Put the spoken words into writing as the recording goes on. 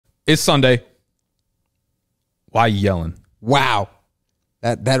It's Sunday. Why yelling? Wow.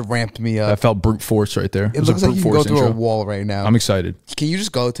 That ramped me up. That felt brute force right there. It looks like you can go through a wall right now. I'm excited. Can you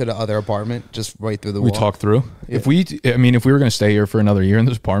just go to the other apartment, just right through the We wall? talked through. Yeah. If we were going to stay here for another year in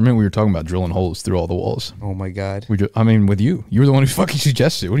this apartment, we were talking about drilling holes through all the walls. Oh my God. I mean, with you. You were the one who fucking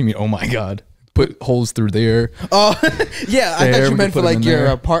suggested it. What do you mean, oh my God? Put holes through there. Oh, yeah. I thought you meant for like your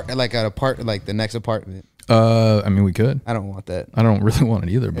apartment, like the next apartment. I mean, we could. I don't want that. I don't really want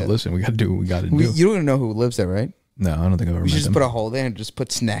it either, but listen, we got to do what we got to do. You don't even know who lives there, right? No, I don't think I've ever We should met just them. put a hole there and just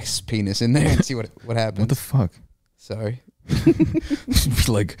put Snack's penis in there and see what happens. What the fuck? Sorry.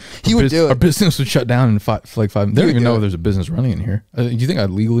 Like, He would do it. Our business would shut down in for like 5 minutes. They don't even know there's a business running in here. Do you think I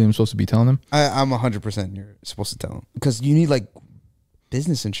legally am supposed to be telling them? I'm 100% you're supposed to tell them. Because you need like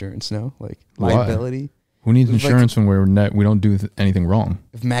business insurance, no? Like liability. Who needs insurance when we don't do anything wrong?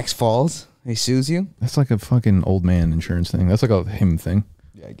 If Max falls, he sues you? That's like a fucking old man insurance thing. That's like a him thing.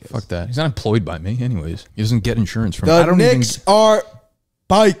 Yeah, I guess. Fuck that. He's not employed by me anyways. He doesn't get insurance from The Knicks are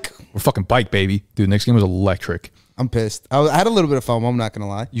bike. We're fucking bike, baby. Dude, the next game was electric. I'm pissed. I had a little bit of FOMO, I'm not going to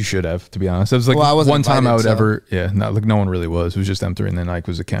lie. You should have, to be honest. It was like one time I would ever, like no one really was. It was just them three, and then Ike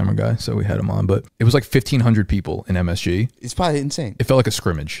was the camera guy, so we had him on. But it was like 1,500 people in MSG. It's probably insane. It felt like a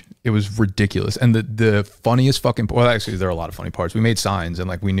scrimmage. It was ridiculous. And the funniest fucking, well, actually, there are a lot of funny parts. We made signs, and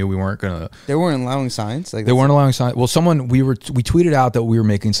like we knew we weren't going to. They weren't allowing signs? Like they weren't allowing signs. Well, we tweeted out that we were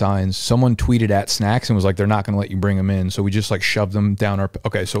making signs. Someone tweeted at Snacks and was like, they're not going to let you bring them in. So we just like shoved them down our,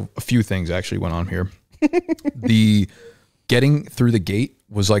 okay, so a few things actually went on here. The getting through the gate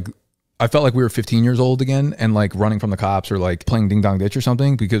was like, I felt like we were 15 years old again and like running from the cops or like playing ding dong ditch or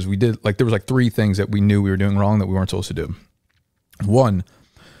something, because we did like, there was like 3 things that we knew we were doing wrong that we weren't supposed to do. One,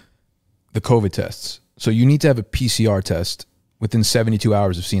 the COVID tests. So you need to have a PCR test within 72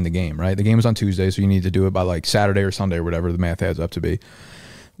 hours of seeing the game, right? The game was on Tuesday, so you need to do it by like Saturday or Sunday or whatever the math adds up to be.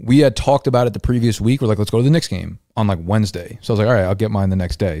 We had talked about it the previous week. We're like, let's go to the Knicks game on like Wednesday. So I was like, all right, I'll get mine the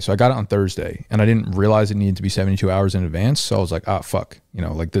next day. So I got it on Thursday, and I didn't realize it needed to be 72 hours in advance. So I was like, ah, fuck, you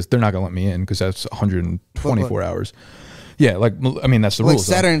know, like this, they're not gonna let me in because that's 124 hours. Yeah, like, I mean, that's the rules.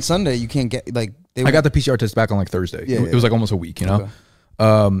 Like Saturday and Sunday, you can't get like. I got the PCR test back on like Thursday. Yeah, it was like almost a week, you know. Okay.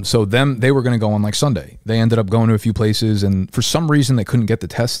 So they were going to go on like Sunday. They ended up going to a few places, and for some reason they couldn't get the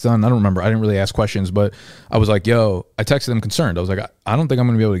tests done. I don't remember. I didn't really ask questions, but I was like, yo, I texted them concerned. I was like, I don't think I'm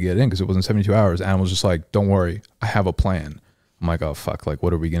going to be able to get in because it wasn't 72 hours. And I was just like, don't worry, I have a plan. I'm like, oh, fuck, like,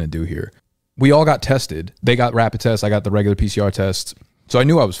 what are we going to do here? We all got tested. They got rapid tests. I got the regular PCR test. So I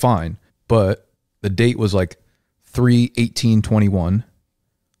knew I was fine, but the date was like 3/18/21.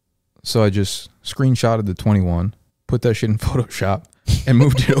 So I just screenshotted the 21, put that shit in Photoshop, and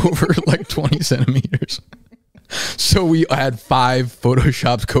moved it over like 20 centimeters. So we had 5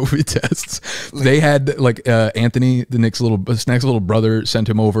 Photoshopped COVID tests. They had like Anthony, the Snack's little brother, sent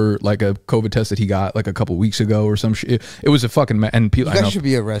him over like a COVID test that he got like a couple weeks ago or some shit. It was a fucking and people. You guys should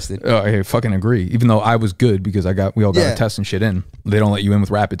be arrested. I fucking agree. Even though I was good because we all got our tests and shit in. They don't let you in with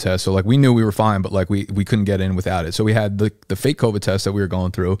rapid tests. So like we knew we were fine, but like we couldn't get in without it. So we had the fake COVID test that we were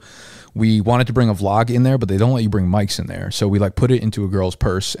going through. We wanted to bring a vlog in there, but they don't let you bring mics in there. So we like put it into a girl's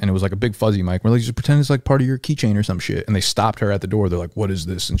purse, and it was like a big fuzzy mic. We're like, just pretend it's like part of your keychain or some shit. And they stopped her at the door. They're like, what is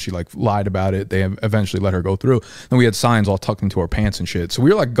this? And she like lied about it. They eventually let her go through. And we had signs all tucked into our pants and shit. So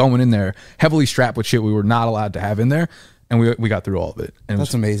we were like going in there heavily strapped with shit we were not allowed to have in there. And we got through all of it. And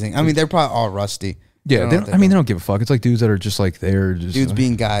that's amazing. I mean, they're probably all rusty. Yeah, they don't give a fuck. It's like dudes that are just like they're just dudes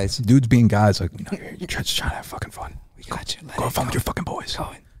being guys. Dudes being guys. Like, you know, you're just trying to have fucking fun. We got you. Go have fun with your fucking boys.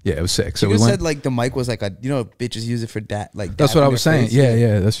 Yeah, it was sick. So you said like the mic was like bitches use it for like that's what I was saying.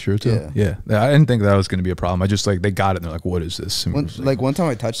 Yeah, that's true too. Yeah. I didn't think that was going to be a problem. I just like they got it and they're like, what is this? One time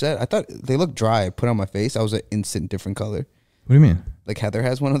I touched that, I thought they looked dry. I put it on my face. I was an instant different color. What do you mean? Like Heather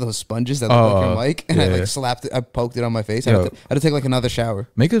has one of those sponges that look like your mic, and I like slapped it. I poked it on my face. I had to take like another shower.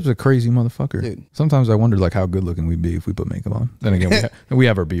 Makeup's a crazy motherfucker. Dude. Sometimes I wondered like how good looking we'd be if we put makeup on. Then again, we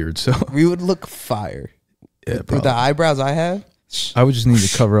have our beards, so we would look fire. Yeah, with the eyebrows I have. I would just need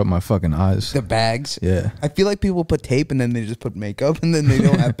to cover up my fucking eyes. The bags. Yeah. I feel like people put tape and then they just put makeup and then they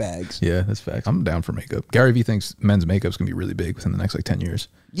don't have bags. Yeah, that's facts. I'm down for makeup. Gary Vee thinks men's makeup's going to be really big within the next like 10 years.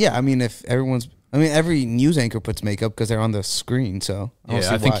 Yeah, I mean, every news anchor puts makeup because they're on the screen, so.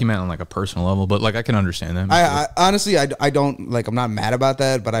 I think he meant on like a personal level, but like I can understand that. I honestly, I don't, like, I'm not mad about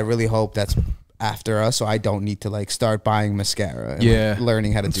that, but I really hope that's after us, so I don't need to like start buying mascara and like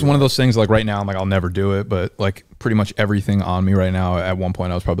learning how to do it. It's one of those things like right now I'm like I'll never do it, but like pretty much everything on me right now, at one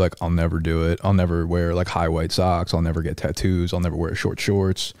point I was probably like I'll never do it. I'll never wear like high white socks. I'll never get tattoos. I'll never wear short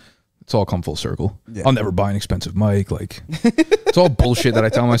shorts. It's all come full circle. Yeah. I'll never buy an expensive mic. Like it's all bullshit that I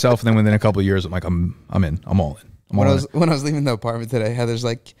tell myself, and then within a couple of years I'm like I'm in. I'm all in. When I was leaving the apartment today, Heather's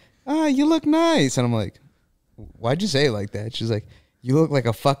like, you look nice. And I'm like, why'd you say it like that? She's like, you look like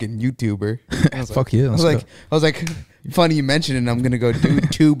a fucking YouTuber. I was Fuck yeah. I was like, funny you mentioned it. And I'm gonna go do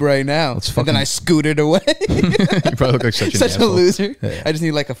tube right now. And then I scooted away. You probably look like such a loser. Yeah. I just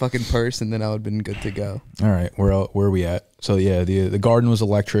need like a fucking purse, and then I would have been good to go. All right, where are we at? So yeah, the garden was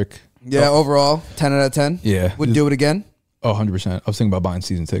electric. Yeah, overall 10 out of 10. Yeah, would do it again. Oh, 100%. I was thinking about buying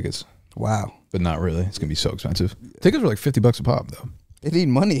season tickets. Wow, but not really. It's gonna be so expensive. Tickets were like $50 a pop though. They need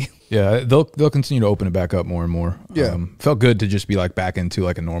money. Yeah, they'll continue to open it back up more and more. Yeah, felt good to just be like back into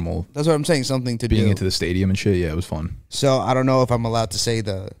like a normal. That's what I'm saying. Something to being into the stadium and shit. Yeah, it was fun. So I don't know if I'm allowed to say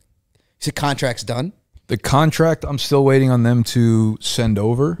the contract's done. The contract, I'm still waiting on them to send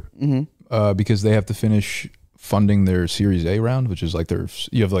over because they have to finish funding their Series A round, which is like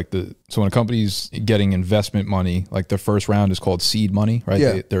you have like so when a company's getting investment money, like their first round is called seed money, right?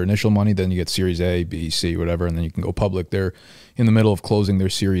 Yeah. Their initial money, then you get Series A, B, C, whatever, and then you can go public. They're in the middle of closing their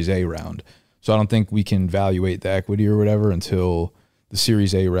Series A round. So I don't think we can evaluate the equity or whatever until the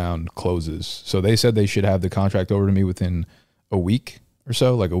Series A round closes. So they said they should have the contract over to me within a week or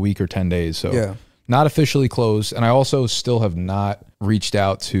so, like a week or 10 days. So yeah. Not officially closed. And I also still have not reached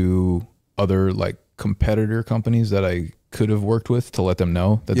out to other like competitor companies that I could have worked with to let them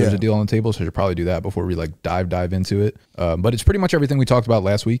know that there's a deal on the table. So I should probably do that before we like dive into it. But it's pretty much everything we talked about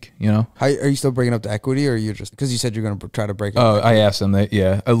last week, you know? Are you still bringing up the equity, or are you just, because you said you're going to try to break it? Oh, I asked them that,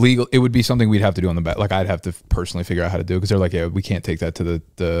 illegal. It would be something we'd have to do on the back. Like I'd have to personally figure out how to do it, because they're like, yeah, we can't take that to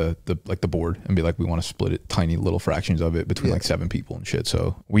the board and be like, we want to split it tiny little fractions of it between like 7 people and shit.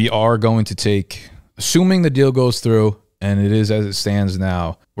 So we are going to take, assuming the deal goes through and it is as it stands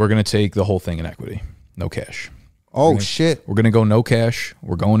now, we're going to take the whole thing in equity. No cash. Oh, shit. We're going to go no cash.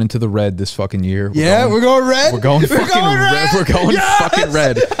 We're going into the red this fucking year. We're going red? We're going fucking red. We're going fucking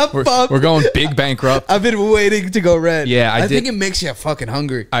red. We're going big bankrupt. I've been waiting to go red. Yeah, I think it makes you fucking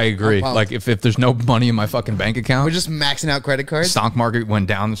hungry. I agree. Like if there's no money in my fucking bank account. We're just maxing out credit cards. Stock market went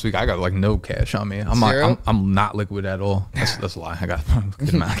down this week. I got like no cash on me. I'm not liquid at all. That's a lie. I got a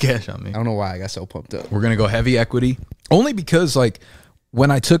good amount of cash on me. I don't know why I got so pumped up. We're going to go heavy equity. Only because like, when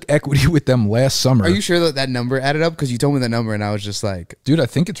I took equity with them last summer. Are you sure that number added up? Because you told me that number and I was just like... Dude, I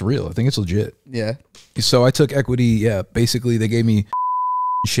think it's real. I think it's legit. Yeah. So I took equity. Basically they gave me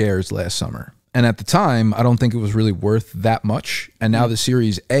shares last summer. And at the time, I don't think it was really worth that much. And now the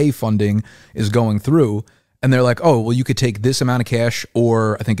Series A funding is going through. And they're like, oh, well, you could take this amount of cash,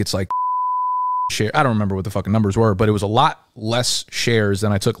 or I think it's like share. I don't remember what the fucking numbers were, but it was a lot less shares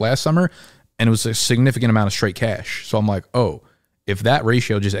than I took last summer. And it was a significant amount of straight cash. So I'm like, oh, if that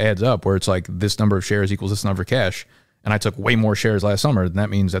ratio just adds up where it's like this number of shares equals this number of cash, and I took way more shares last summer, then that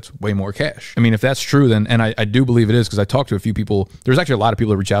means that's way more cash. I mean, if that's true, then, and I do believe it is, because I talked to a few people. There's actually a lot of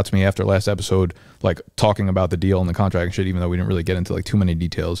people that reach out to me after last episode, like talking about the deal and the contract and shit, even though we didn't really get into like too many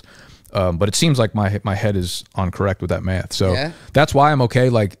details. But it seems like my head is on correct with that math. So that's why I'm okay.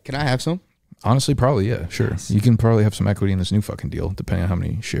 Like, can I have some? Honestly, probably, yeah, sure. Nice. You can probably have some equity in this new fucking deal, depending on how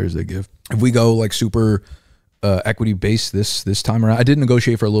many shares they give. If we go like super equity based this time around, I did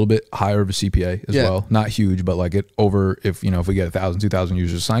negotiate for a little bit higher of a CPA as well. Not huge, but like if we get 1,000, 2,000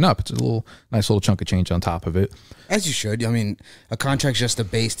 users sign up, it's a nice little chunk of change on top of it. As you should. I mean, a contract's just a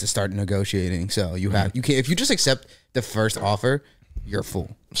base to start negotiating. So you can't, if you just accept the first offer, you're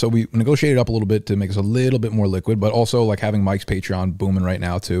full. So we negotiated up a little bit to make us a little bit more liquid, but also like having Mike's Patreon booming right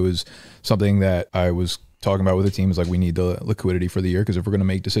now too is something that I was talking about with the team. Is like, we need the liquidity for the year, because if we're going to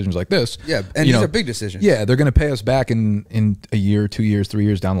make decisions like this, and these are big decisions. Yeah, they're going to pay us back in a year, 2 years, 3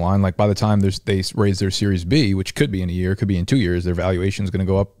 years down the line. Like by the time they raise their Series B, which could be in a year, could be in 2 years, their valuation is going to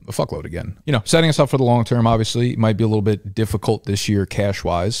go up a fuckload again. Setting us up for the long term. Obviously, it might be a little bit difficult this year cash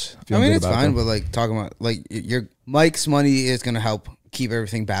wise. I mean, it's fine, but like talking about like your Mike's money is going to help keep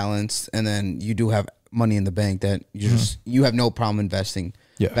everything balanced, and then you do have money in the bank that you have no problem investing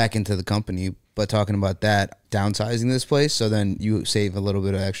back into the company. But talking about that, downsizing this place, so then you save a little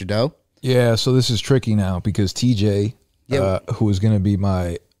bit of extra dough. Yeah, so this is tricky now, because TJ, who is going to be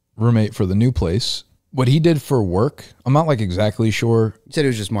my roommate for the new place, what he did for work, I'm not like exactly sure. You said it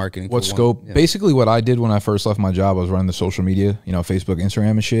was just marketing. What scope? Yeah. Basically, what I did when I first left my job, I was running the social media, Facebook,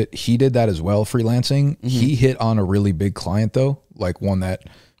 Instagram, and shit. He did that as well, freelancing. He hit on a really big client though, like one that.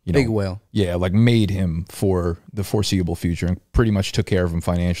 Big whale. Yeah, like made him for the foreseeable future and pretty much took care of him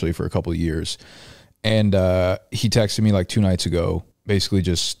financially for a couple of years. And he texted me like 2 nights ago, basically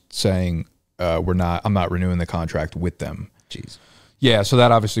just saying, I'm not renewing the contract with them. Jeez. Yeah, so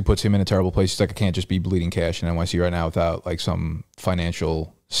that obviously puts him in a terrible place. He's like, I can't just be bleeding cash in NYC right now without like some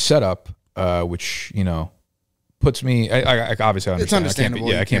financial setup, which, puts me. I obviously understand. It's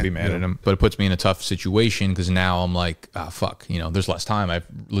understandable. I can't be mad at him, but it puts me in a tough situation because now I'm like, ah, fuck. You know, there's less time. I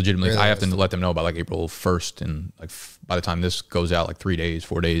legitimately, I have to let them know by like April 1st, and like by the time this goes out, like 3 days,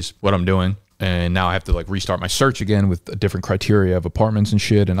 4 days, what I'm doing. And now I have to like restart my search again with a different criteria of apartments and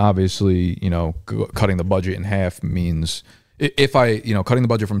shit. And obviously, you know, cutting the budget in half means. If I, you know, cutting the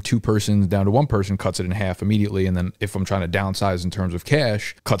budget from 2 persons down to 1 person cuts it in half immediately. And then if I'm trying to downsize in terms of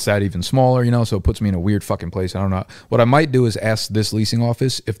cash, cuts that even smaller, you know, so it puts me in a weird fucking place. I don't know. What I might do is ask this leasing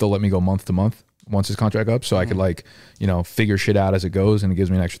office if they'll let me go month to month once his contract up. So I could like, you know, figure shit out as it goes. And it gives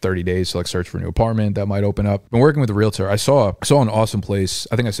me an extra 30 days to like search for a new apartment that might open up. Been working with a realtor. I saw an awesome place.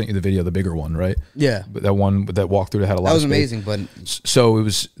 I think I sent you the video, the bigger one, right? Yeah. But that one that walkthrough that had a lot that was of space. amazing. But so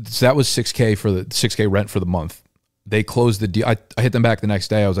that was $6K for the $6K rent for the month. They closed the deal. I hit them back the next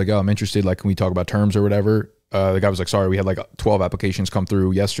day. I was like, oh, I'm interested. Like, can we talk about terms or whatever? The guy was like, sorry, we had like 12 applications come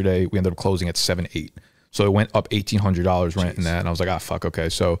through yesterday. We ended up closing at 7-8. So it went up $1,800 rent in that. And I was like, ah, fuck. Okay.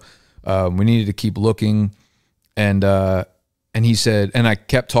 So we needed to keep looking. And he said, and I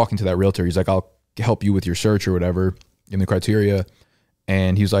kept talking to that realtor. He's like, I'll help you with your search or whatever in the criteria.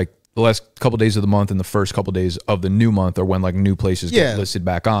 And he was like, the last couple of days of the month and the first couple of days of the new month are when like new places get listed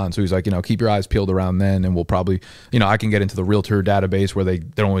back on. So he's like, you know, keep your eyes peeled around then, and we'll probably, you know, I can get into the realtor database where they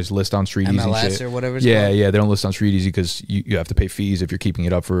don't always list on Street Easy and shit. Or whatever. Yeah, they don't list on Street Easy because you have to pay fees if you're keeping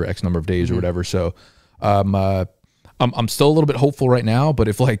it up for X number of days or whatever. So I'm still a little bit hopeful right now, but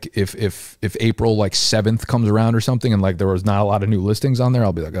if April like 7th comes around or something and like there was not a lot of new listings on there,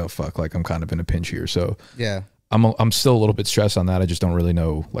 I'll be like, oh fuck, like I'm kind of in a pinch here. So yeah. I'm still a little bit stressed on that. I just don't really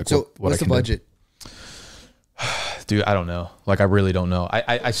know like so what's the budget? Dude, I don't know. Like I really don't know.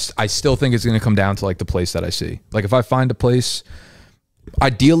 I still think it's going to come down to like the place that I see. Like if I find a place,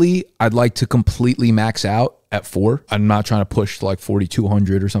 ideally I'd like to completely max out at 4. I'm not trying to push to like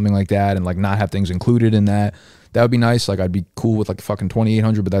 4,200 or something like that and like not have things included in that. That would be nice. Like I'd be cool with like fucking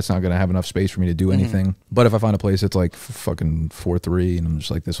 2,800, but that's not going to have enough space for me to do anything. But if I find a place that's like fucking 4.3 and I'm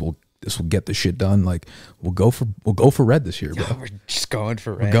just like, this will get the shit done. Like we'll go for red this year, bro. We're just going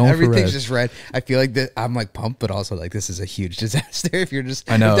for red. Everything's just red. I feel like that I'm like pumped, but also like this is a huge disaster. If you're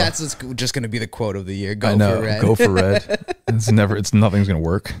just, I know, if that's just going to be the quote of the year. Go for red. Go for red. Nothing's going to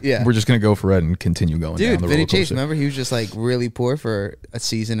work. Yeah. We're just going to go for red and continue going. Dude, down the Vinny Chase, remember he was just like really poor for a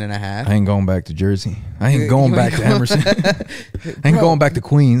season and a half. I ain't going back to Jersey. I ain't going back to Emerson. I ain't going back to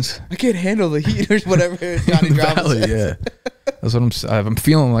Queens. I can't handle the heat or whatever Johnny Drama says. Yeah. That's what I'm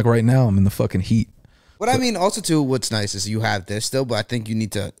feeling like right now. I'm in the fucking heat. But I mean, also too, what's nice is you have this still, but I think you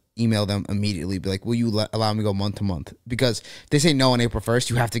need to email them immediately. Be like, will you allow me to go month to month? Because if they say no on April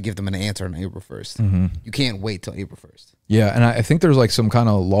 1st, you have to give them an answer on April 1st. You can't wait till April 1st. Yeah, and I think there's like some kind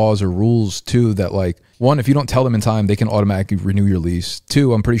of laws or rules too that like, 1, if you don't tell them in time, they can automatically renew your lease.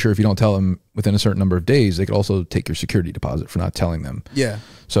 2, I'm pretty sure if you don't tell them within a certain number of days, they could also take your security deposit for not telling them. Yeah.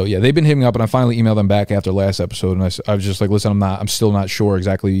 So yeah, they've been hitting me up, and I finally emailed them back after last episode, and I was just like, listen, I'm still not sure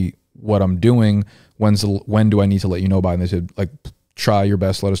exactly what I'm doing. When do I need to let you know by? And they said like, try your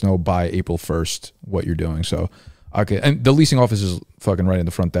best, let us know by April 1st what you're doing. So okay, and the leasing office is fucking right in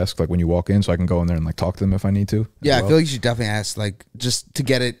the front desk, like when you walk in, so I can go in there and like talk to them if I need to. Yeah, I feel like you should definitely ask, like, just to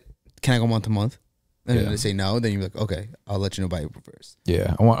get it. Can I go month to month? And if they say no, then you're like, okay, I'll let you know by April 1st.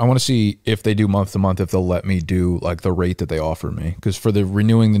 Yeah, I want to see if they do month to month, if they'll let me do like the rate that they offer me. Because for the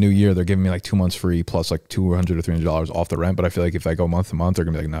renewing the new year, they're giving me like 2 months free plus like $200 or $300 off the rent. But I feel like if I go month to month, they're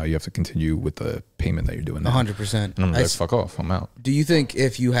gonna be like, no, you have to continue with the payment that you're doing now. 100%. And I'm like, fuck off, I'm out. Do you think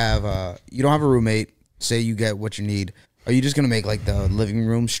if you have you don't have a roommate, say you get what you need, are you just gonna make like the living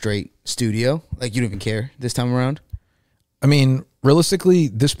room straight studio? Like you don't even care this time around? I mean, realistically,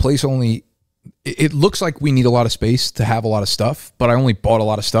 this place only. It looks like we need a lot of space to have a lot of stuff, but I only bought a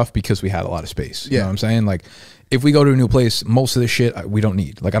lot of stuff because we had a lot of space. You know what I'm saying? Like, if we go to a new place, most of the shit we don't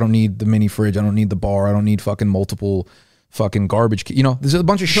need. Like, I don't need the mini fridge. I don't need the bar. I don't need fucking multiple fucking garbage. You know, there's a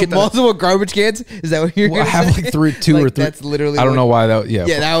bunch of shit. Multiple garbage cans? Is that what you're I have like two or three. That's literally. I don't know why that. Yeah,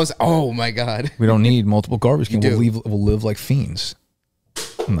 that was. Oh my god. We don't need multiple garbage cans. We'll live like fiends.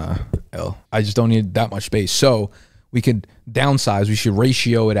 Nah, I just don't need that much space. So we could downsize. We should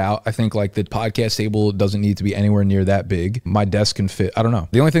ratio it out. I think like the podcast table doesn't need to be anywhere near that big. My desk can fit. I don't know.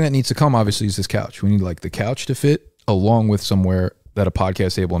 The only thing that needs to come obviously is this couch. We need like the couch to fit along with somewhere that a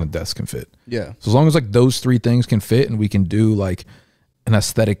podcast table and a desk can fit. Yeah. So as long as like those 3 things can fit and we can do like an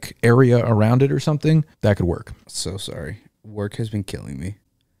aesthetic area around it or something, that could work. So sorry. Work has been killing me.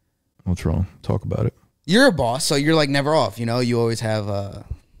 What's wrong? Talk about it. You're a boss, so you're like never off. You know, you always have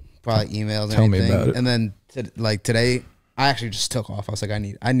probably emails and Tell me about it. And then like today, I actually just took off. I was like,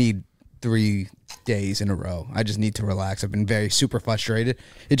 I need 3 days in a row. I just need to relax. I've been super frustrated.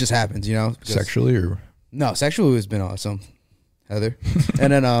 It just happens, you know. Sexually or No, sexually has been awesome, Heather.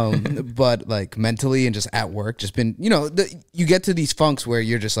 And then, but like mentally and just at work, just been, you know, you get to these funks where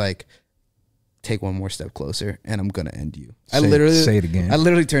you're just like, take one more step closer and I'm gonna end you. Say it again. I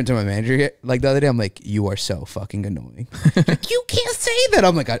literally turned to my manager like the other day. I'm like, you are so fucking annoying. Like, you can't say that.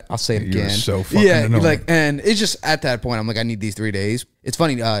 I'm like, I'll say it again. You're so fucking annoying. Like, and it's just at that point, I'm like, I need these 3 days. It's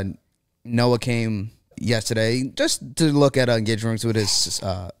funny. Noah came yesterday just to look at engagement rings with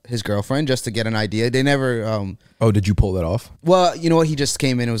his girlfriend, just to get an idea. They never. Oh, did you pull that off? Well, you know what? He just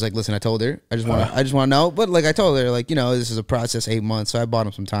came in and was like, "Listen, I told her. I just want to know." But like, I told her, like, you know, this is a process, 8 months. So I bought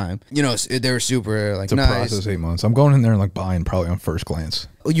him some time. You know, they were super like, it's a nice. process, 8 months. I'm going in there and like buying probably on first glance.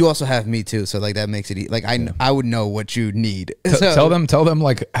 You also have me too, so like that makes it like I would know what you need. Tell them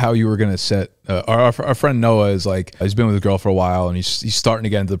like how you were gonna set. Our friend Noah is like, he's been with his girl for a while and he's starting to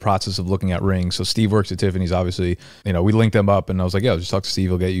get into the process of looking at rings. So Steve works at Tiffany's, obviously. You know, we linked them up and I was like, yeah, just talk to Steve.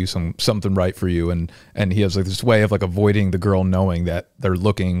 He'll get you something right for you. And he has like this way of like avoiding the girl knowing that they're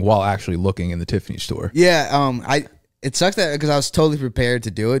looking while actually looking in the Tiffany store. Yeah, it sucks that because I was totally prepared to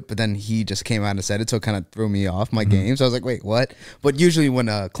do it, but then he just came out and said it, so it kind of threw me off my game. So I was like, wait, what? But usually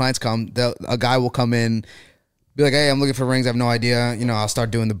when clients come, a guy will come in, be like, hey, I'm looking for rings. I have no idea. You know, I'll start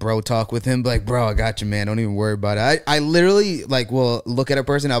doing the bro talk with him. Be like, bro, I got you, man. Don't even worry about it. I literally like will look at a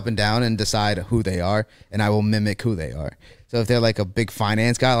person up and down and decide who they are, and I will mimic who they are. So if they're like a big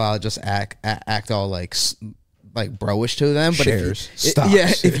finance guy, I'll just act all like bro-ish to them. But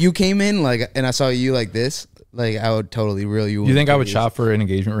if you came in like and I saw you like this, like I would totally reel you in. You think I would shop for an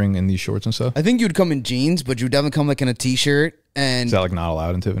engagement ring in these shorts and stuff? I think you'd come in jeans, but you'd definitely come like in a t-shirt. And is that like not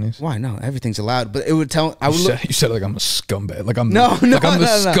allowed in Tiffany's? Why? No, everything's allowed. But it would tell. You said like I'm a scumbag. Like I'm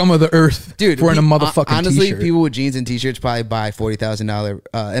the scum of the earth, dude. Wearing a motherfucking honestly, t-shirt. People with jeans and t-shirts probably buy $40,000,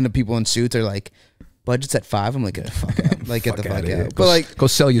 and the people in suits are like, budget's at $5. I'm like, get the fuck out. Like, get the fuck out. But like, go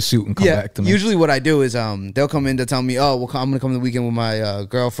sell your suit and come back to me. Usually, what I do is they'll come in to tell me, oh, well, I'm gonna come the weekend with my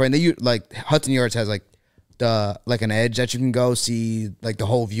girlfriend. They like Hudson Yards has like an edge that you can go see like the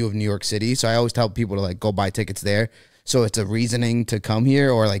whole view of New York City. So I always tell people to like go buy tickets there. So it's a reasoning to come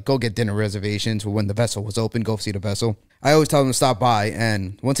here, or like go get dinner reservations when the vessel was open, go see the vessel. I always tell them to stop by,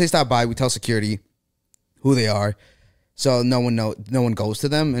 and once they stop by, we tell security who they are, so no one goes to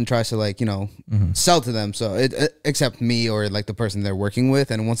them and tries to like, you know, sell to them. So except me or like the person they're working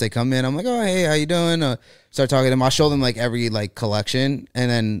with. And once they come in, I'm like, oh hey, how you doing? Start talking to them. I'll show them like every like collection, and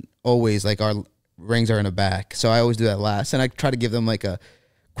then always like our rings are in the back. So I always do that last, and I try to give them like a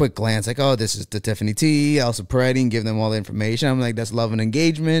quick glance, like, oh, this is the Tiffany T, Elsa Peretti, and give them all the information. I'm like, that's love and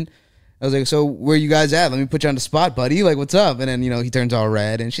engagement. I was like, so where you guys at? Let me put you on the spot, buddy. Like, what's up? And then, you know, he turns all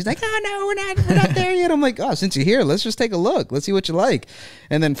red, and she's like, oh, no, we're not there yet. I'm like, oh, since you're here, let's just take a look. Let's see what you like.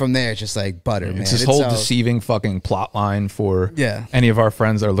 And then from there, it's just like butter, man. It's this whole deceiving fucking plot line for any of our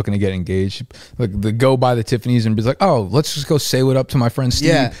friends that are looking to get engaged. Like, they go by the Tiffany's and be like, oh, let's just go say what up to my friend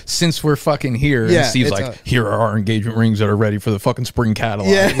Steve since we're fucking here. And Steve's like, here are our engagement rings that are ready for the fucking spring catalog.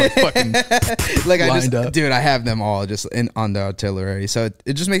 Like, fucking like dude, I have them all just on the artillery. So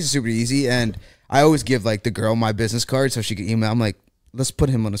it just makes it super easy. And I always give like the girl my business card so she can email. I'm like, let's put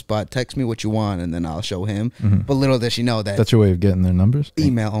him on the spot. Text me what you want, and then I'll show him. But little does she know that's your way of getting their numbers.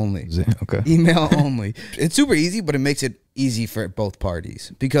 Email only. Okay. Email only. It's super easy, but it makes it easy for both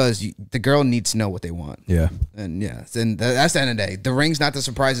parties because the girl needs to know what they want. Yeah. And that's the end of the day. The ring's not the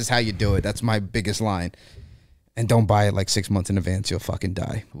surprise, is how you do it. That's my biggest line. And don't buy it like 6 months in advance. You'll fucking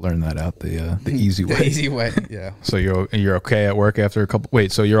die. Learn that out the easy way. The easy way, yeah. So you're okay at work after a couple.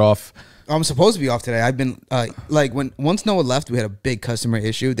 Wait, so you're off. I'm supposed to be off today. I've been like once Noah left, we had a big customer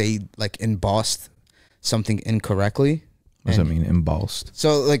issue. They like embossed something incorrectly. What does that mean, embossed?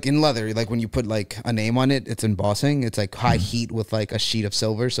 So like in leather, like when you put like a name on it, it's embossing. It's like high heat with like a sheet of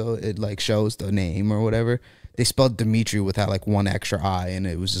silver, so it like shows the name or whatever. They spelled Dimitri without like one extra I, and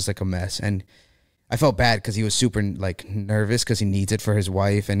it was just like a mess. And I felt bad because he was super like nervous because he needs it for his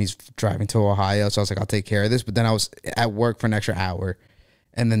wife and he's driving to Ohio. So I was like, I'll take care of this. But then I was at work for an extra hour.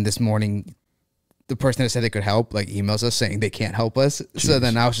 And then this morning, the person that said they could help like emails us saying they can't help us. Jeez. So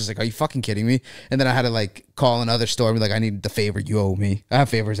then I was just like, are you fucking kidding me? And then I had to like call another store and be like, I need the favor you owe me. I have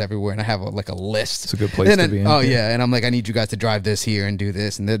favors everywhere and I have like a list. It's a good place to be in. Oh yeah. And I'm like, I need you guys to drive this here and do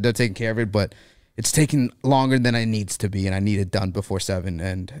this. And they're taking care of it. But it's taking longer than it needs to be, and I need it done before 7.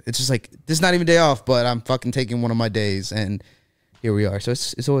 And it's just like, this is not even a day off, but I'm fucking taking one of my days, and here we are. So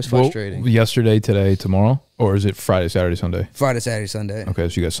it's always frustrating. Well, yesterday, today, tomorrow, or is it Friday, Saturday, Sunday? Friday, Saturday, Sunday. Okay,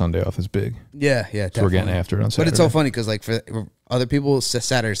 so you got Sunday off. It's big. Yeah, so definitely. We're getting after it on Saturday. But it's so funny because like for other people,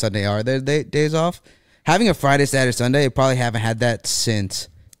 Saturday, Sunday are their days off. Having a Friday, Saturday, Sunday, I probably haven't had that since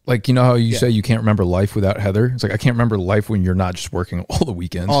like, you know how you say you can't remember life without Heather? It's like, I can't remember life when you're not just working all the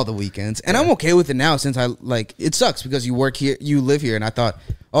weekends. All the weekends. And I'm okay with it now since it sucks because you work here, you live here. And I thought,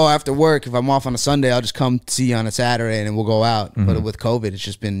 oh, after work, if I'm off on a Sunday, I'll just come see you on a Saturday and then we'll go out. But with COVID, it's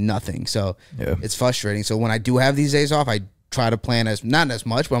just been nothing. So it's frustrating. So when I do have these days off, I try to plan not as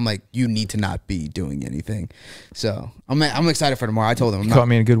much, but I'm like, you need to not be doing anything. So I'm excited for tomorrow. I told him, caught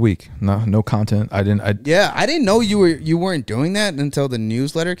me in a good week. No content. I didn't know you weren't doing that until the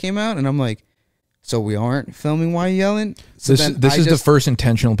newsletter came out, and I'm like, so we aren't filming Why Yellin'? So this is the first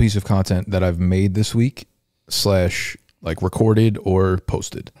intentional piece of content that I've made this week / like recorded or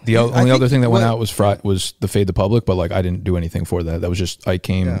posted. The only other thing that went out was the Fade the Public, but like I didn't do anything for that. That was just I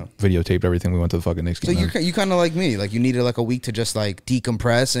came, videotaped everything. We went to the fucking Knicks game. So you kind of like me, like you needed like a week to just like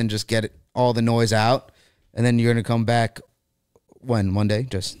decompress and just get all the noise out, and then you're gonna come back when Monday,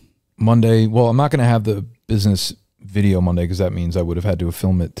 just Monday. Well, I'm not gonna have the business video Monday because that means I would have had to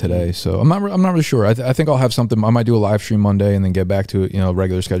film it today. So I'm not really sure. I think I'll have something. I might do a live stream Monday and then get back to it.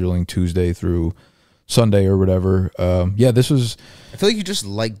 Regular scheduling Tuesday through Sunday or whatever. This was. I feel like you just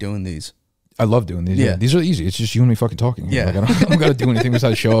like doing these. I love doing these. Yeah, these are easy. It's just you and me fucking talking. Yeah, like, I don't got to do anything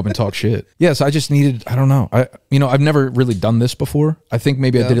besides show up and talk shit. Yeah, so I just needed. I don't know. I've never really done this before. I think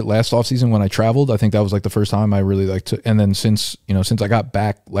maybe I did it last off season when I traveled. I think that was like the first time I really like to. And then since I got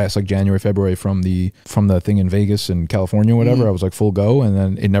back last like January, February from the thing in Vegas and California, or whatever, I was like full go, and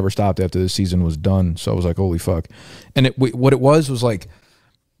then it never stopped after the season was done. So I was like, holy fuck. And what it was like,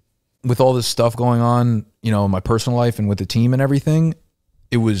 with all this stuff going on, in my personal life and with the team and everything,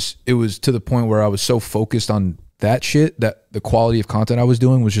 it was to the point where I was so focused on that shit that the quality of content I was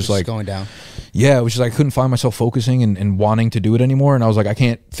doing was just like going down. Yeah, it was just I couldn't find myself focusing and wanting to do it anymore. And I was like, I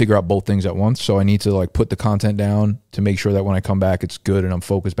can't figure out both things at once. So I need to like put the content down to make sure that when I come back, it's good and I'm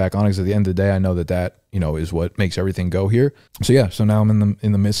focused back on it. Because at the end of the day, I know that is what makes everything go here. So yeah, so now I'm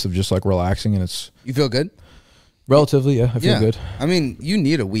in the midst of just like relaxing, and it's. You feel good? Relatively, yeah. I feel good. I mean, you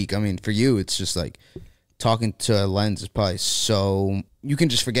need a week. I mean, for you, it's just like talking to a lens is probably so you can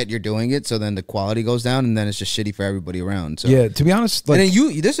just forget you're doing it. So then the quality goes down, and then it's just shitty for everybody around. So yeah, to be honest, like, and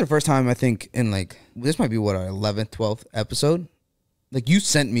then this is the first time I think in like this might be what our 11th, 12th episode. Like you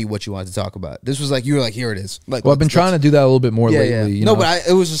sent me what you wanted to talk about. This was like you were like, here it is. Like, well, I've been trying to do that a little bit more lately. Yeah. But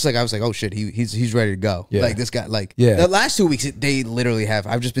it was just like I was like, oh shit, he's ready to go. Yeah. Like this guy, like the last 2 weeks, they literally have.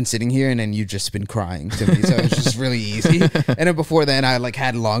 I've just been sitting here, and then you've just been crying to me, so it was just really easy. And then before then, I like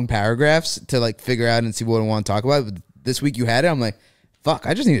had long paragraphs to like figure out and see what I want to talk about. But this week you had it. I'm like, fuck,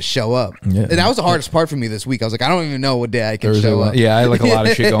 I just need to show up. Yeah. And that was the hardest part for me this week. I was like, I don't even know what day I can show up. Yeah, I had like a lot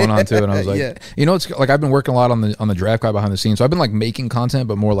of shit going on too. And I was like, it's like I've been working a lot on the draft guide behind the scenes. So I've been like making content,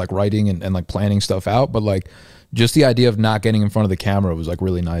 but more like writing and like planning stuff out. But like just the idea of not getting in front of the camera was like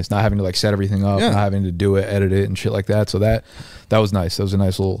really nice. Not having to like set everything up, not having to do it, edit it and shit like that. So that was nice. That was a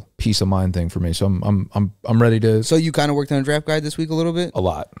nice little peace of mind thing for me. So I'm ready to. So you kind of worked on a draft guide this week a little bit? A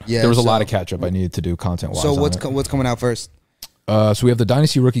lot. Yeah. There was a lot of catch up I needed to do content wise. So what's coming out first? So we have the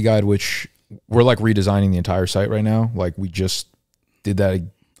Dynasty Rookie Guide, which we're like redesigning the entire site right now. Like we just did that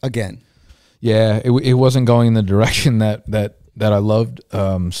again. Yeah, it wasn't going in the direction that I loved.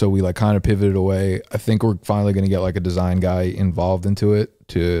 So we like kind of pivoted away. I think we're finally going to get like a design guy involved into it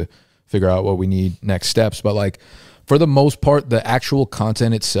to figure out what we need next steps. But like for the most part, the actual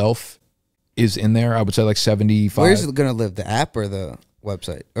content itself is in there. I would say like 75. Where is it going to live? The app or the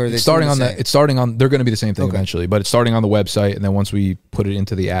website? Or it's starting on that. It's starting on. They're going to be the same thing eventually, but it's starting on the website, and then once we put it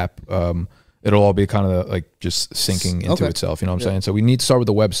into the app, it'll all be kind of like just syncing into itself. You know what I'm saying? So we need to start with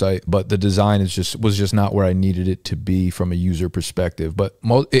the website, but the design was just not where I needed it to be from a user perspective. But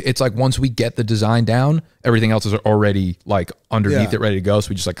it's like once we get the design down, everything else is already like underneath it, ready to go. So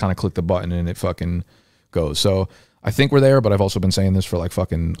we just like kind of click the button and it fucking goes. So I think we're there, but I've also been saying this for like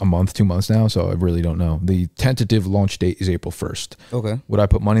fucking a month, 2 months now, so I really don't know. The tentative launch date is April 1st. Okay. Would I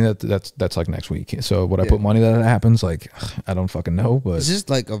put money that's like next week? So would I put money that it happens? Like, I don't fucking know. But is this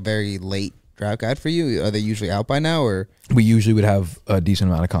like a very late draft guide for you? Are they usually out by now, or we usually would have a decent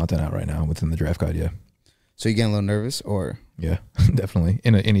amount of content out right now within the draft guide? Yeah. So you getting a little nervous, or? Yeah, definitely.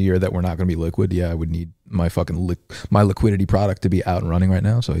 In a year that we're not going to be liquid, I would need my fucking my liquidity product to be out and running right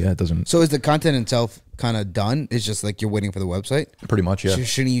now. So yeah, it doesn't. So is the content itself kind of done? It's just like you're waiting for the website? Pretty much, yeah. So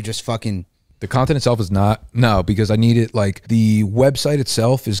shouldn't you just fucking... The content itself is not, no, because I need it, like the website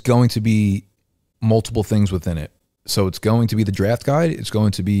itself is going to be multiple things within it. So it's going to be the draft guide, it's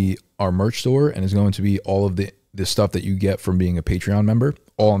going to be our merch store, and it's going to be all of the stuff that you get from being a Patreon member,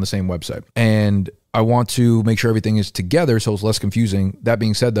 all on the same website. And I want to make sure everything is together so it's less confusing. That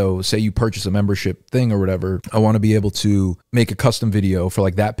being said, though, say you purchase a membership thing or whatever, I want to be able to make a custom video for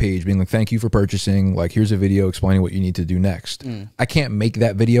like that page being like, thank you for purchasing. Like, here's a video explaining what you need to do next. I can't make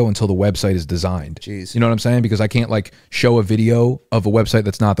that video until the website is designed. Jeez. You know what I'm saying? Because I can't like show a video of a website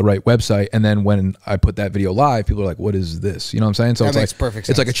that's not the right website. And then when I put that video live, people are like, what is this? You know what I'm saying? So that it's makes like, perfect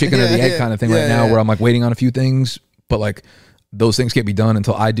sense. It's like a chicken or the egg kind of thing right now where I'm like waiting on a few things, but like, those things can't be done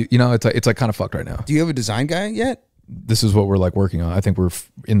until I do. You know, it's like kind of fucked right now. Do you have a design guy yet? This is what we're like working on. I think we're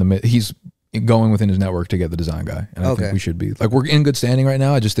in the he's going within his network to get the design guy, and I think we should be like, we're in good standing right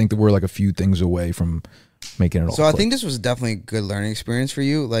now. I just think that we're like a few things away from making it all. So I think this was definitely a good learning experience for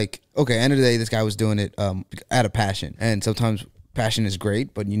you. Like, okay, end of the day, this guy was doing it out of passion, and sometimes passion is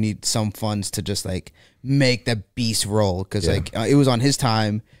great, but you need some funds to just like make that beast roll because like it was on his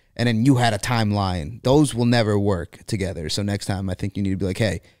time. And then you had a timeline. Those will never work together. So next time, I think you need to be like,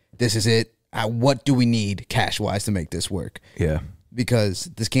 hey, this is it. What do we need cash-wise to make this work? Yeah.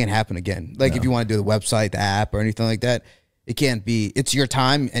 Because this can't happen again. Like if you want to do the website, the app, or anything like that, it can't be. It's your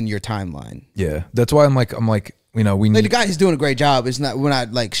time and your timeline. Yeah. That's why I'm like, you know, we need. Like the guy is doing a great job. It's not. We're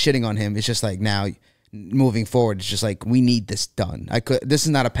not like shitting on him. It's just like now, moving forward, it's just like we need this done. This is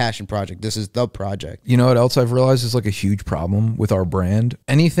not a passion project. This is the project. You know what else I've realized is like a huge problem with our brand?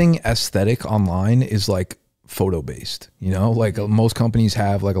 Anything aesthetic online is like photo based. You know, like most companies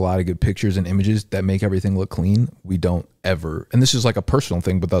have like a lot of good pictures and images that make everything look clean. We don't ever, and this is like a personal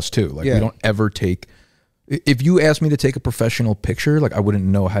thing with us too. Like we don't ever take. If you asked me to take a professional picture, like I wouldn't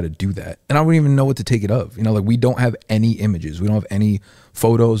know how to do that. And I wouldn't even know what to take it of. You know, like we don't have any images. We don't have any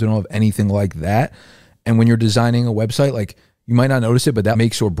photos. We don't have anything like that. And when you're designing a website, like you might not notice it, but that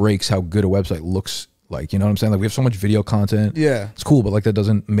makes or breaks how good a website looks like. You know what I'm saying? Like we have so much video content. Yeah. It's cool, but like that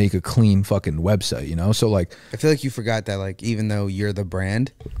doesn't make a clean fucking website, you know? So like I feel like you forgot that like even though you're the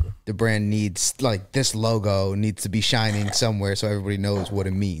brand needs like this logo needs to be shining somewhere so everybody knows what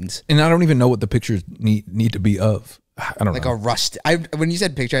it means. And I don't even know what the pictures need to be of. I don't like know. A rust. When you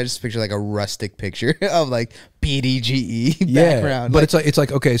said picture, I just picture like a rustic picture of like BDGE background. But it's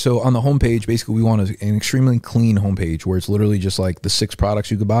like okay, so on the homepage, basically we want an extremely clean homepage where it's literally just like the 6 products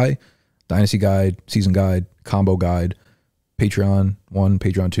you could buy: Dynasty Guide, Season Guide, Combo Guide, Patreon 1,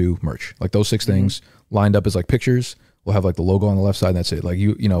 Patreon 2, merch. Like those 6 things lined up as like pictures. We'll have like the logo on the left side. And that's it. Like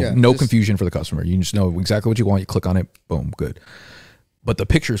you know, no confusion for the customer. You just know exactly what you want. You click on it, boom, good. But the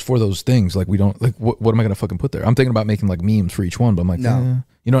pictures for those things, like we don't like. What am I gonna fucking put there? I'm thinking about making like memes for each one, but I'm like, no,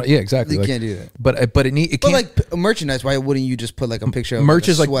 you know, exactly. You like, can't do that. But it can't. Like merchandise, why wouldn't you just put like a picture of merch like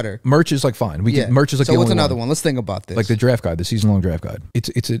a is like sweater? Merch is like fine. We can, merch is like. So what's another one? Let's think about this. Like the draft guide, the season-long draft guide.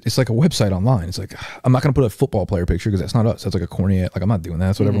 It's like a website online. It's like I'm not gonna put a football player picture because that's not us. That's like a corny. Like I'm not doing that.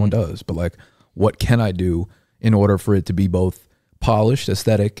 That's what everyone does. But like, what can I do in order for it to be both polished,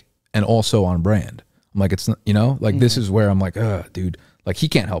 aesthetic, and also on brand? I'm like, it's not, you know, like this is where I'm like, dude. Like he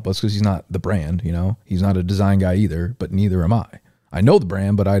can't help us because he's not the brand, you know. He's not a design guy either, but neither am I. I know the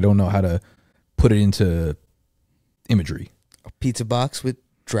brand, but I don't know how to put it into imagery. A pizza box with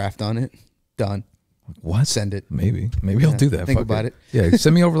draft on it. Done. What? Send it. Maybe I'll do that. Think about it. Yeah,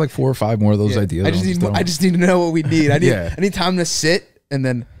 send me over like 4 or 5 more of those ideas. I just need to know what we need. I need time to sit, and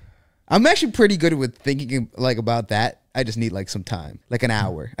then I'm actually pretty good with thinking like about that. I just need like some time, like an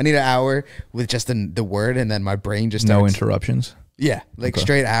hour. I need an hour with just the word, and then my brain just starts. No interruptions. Yeah, like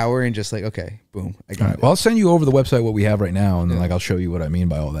straight hour and just like, okay, boom. I got it. Well, I'll send you over the website what we have right now, and then like I'll show you what I mean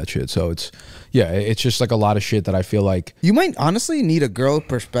by all that shit. So it's just like a lot of shit that I feel like you might honestly need a girl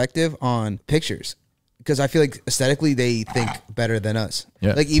perspective on pictures, because I feel like aesthetically they think better than us.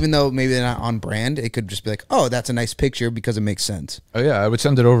 Yeah. Like even though maybe they're not on brand, it could just be like, oh, that's a nice picture because it makes sense. Oh yeah, I would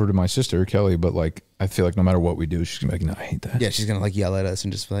send it over to my sister Kelly, but like I feel like no matter what we do, she's gonna be like, no, I hate that. Yeah, she's gonna like yell at us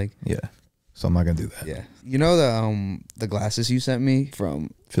and just be like, yeah. So I'm not gonna do that. Yeah, you know the glasses you sent me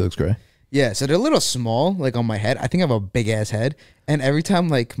from Felix Gray. Yeah, so they're a little small, like on my head. I think I have a big ass head, and every time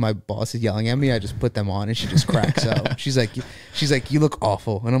like my boss is yelling at me, I just put them on, and she just cracks up. She's like, you look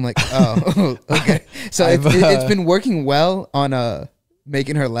awful, and I'm like, oh, okay. So it's been working well on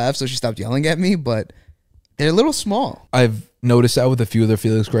making her laugh, so she stopped yelling at me. But they're a little small. I've noticed that with a few of the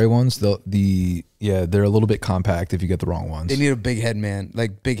Felix Gray ones. They're a little bit compact if you get the wrong ones. They need a big head, man,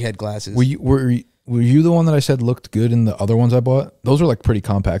 like big head glasses. Were you the one that I said looked good in the other ones I bought? Those are like pretty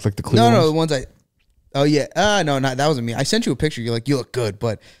compact, like the clear ones. No, the ones oh yeah, no, that wasn't me. I sent you a picture. You're like, you look good,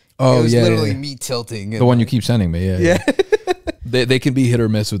 but it was literally me tilting. The one you keep sending me, yeah. They can be hit or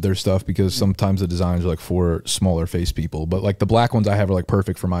miss with their stuff because sometimes the designs are like for smaller face people, but like the black ones I have are like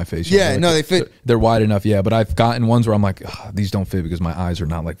perfect for my face. Yeah, like, no, they fit. They're wide enough, yeah. But I've gotten ones where I'm like, these don't fit because my eyes are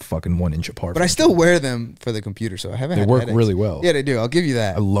not like fucking 1 inch apart. But I still wear them for the computer, so I haven't. They had work headaches. really well. Yeah, they do. I'll give you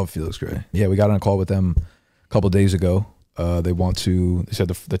that. I love Felix Gray. Yeah, we got on a call with them a couple of days ago. They said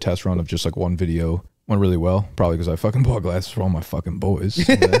the test run of just like one video went really well. Probably because I fucking bought glasses for all my fucking boys.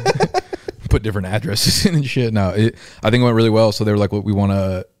 Put different addresses in and shit. No, I think it went really well. So they were like, "Well, we want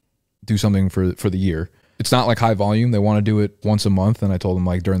to do something for the year." It's not like high volume. They want to do it once a month. And I told them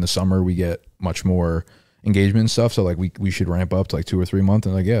like during the summer we get much more engagement and stuff. So like we should ramp up to like 2 or 3 months.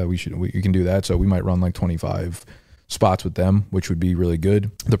 And like, yeah, we can do that. So we might run like 25 spots with them, which would be really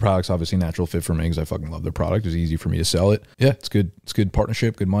good. The product's obviously natural fit for me because I fucking love their product. It's easy for me to sell it. Yeah, it's good. It's good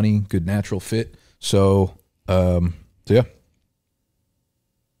partnership, good money, good natural fit. So yeah.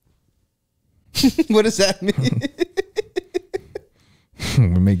 What does that mean?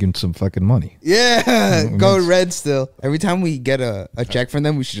 We're making some fucking money. Yeah, go red still. Every time we get a check from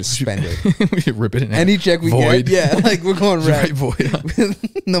them, we should just spend it. We should rip it in. Any check we void. get, yeah, like we're going red. Void.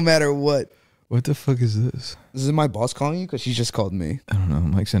 No matter what. What the fuck is this? This is my boss calling you because she just called me. I don't know.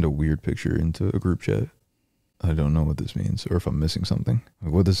 Mike sent a weird picture into a group chat. I don't know what this means or if I'm missing something.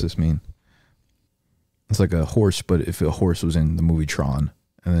 Like, what does this mean? It's like a horse, but if a horse was in the movie Tron,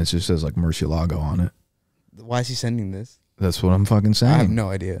 and then it just says like Murcielago on it. Why is he sending this? That's what I'm fucking saying. I have no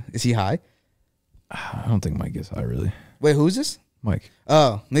idea. Is he high? I don't think Mike is high, really. Wait, who's this? Mike.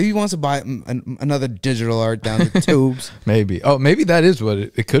 Oh, maybe he wants to buy another digital art down the tubes. Maybe. Oh, maybe that is what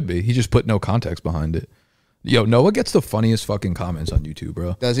it could be. He just put no context behind it. Yo, Noah gets the funniest fucking comments on YouTube,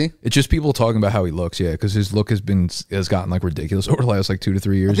 bro. Does he? It's just people talking about how he looks, yeah, because his look has gotten like ridiculous over the last like 2 to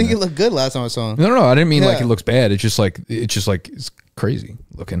 3 years. I think he looked good last time I saw him. No, I didn't mean like it looks bad. It's just like it's crazy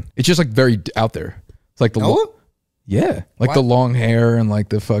looking. It's just like very out there. It's like the Noah? Yeah, like the long hair and like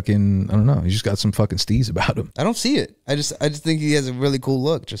the fucking, I don't know. He's just got some fucking steez about him. I don't see it. I just think he has a really cool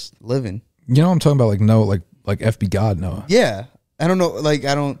look, just living. You know what I'm talking about? Like Noah, like FB God Noah. Yeah, I don't know. Like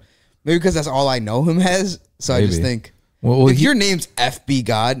I don't. Maybe because that's all I know him as. So maybe. I just think, well, if your name's FB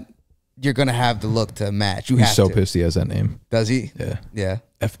God, you're gonna have the look to match. He's so pissed he has that name. Does he? Yeah. Yeah.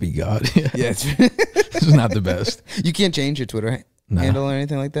 FB God. Yeah. This is not the best. You can't change your Twitter handle or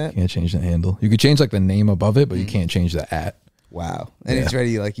anything like that? Can't change the handle. You could change like the name above it, but you can't change the @. Wow. And it's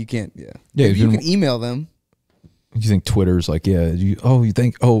ready, like you can't, yeah. Yeah, you can email them. You think Twitter's like, yeah, you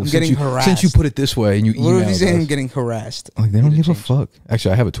think, I'm getting harassed. Since you put it this way and you email What if he's saying I'm getting harassed? Like, they don't give a fuck.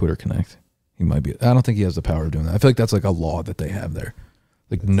 Actually, I have a Twitter Connect. He might be. I don't think he has the power of doing that. I feel like that's like a law that they have there.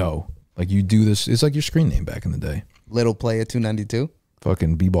 Like, no. Like, you do this. It's like your screen name back in the day. Little Player 292.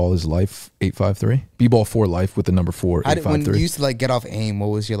 Fucking B-Ball is life 853. B-Ball for life with the number 4 853. When you used to like get off AIM, what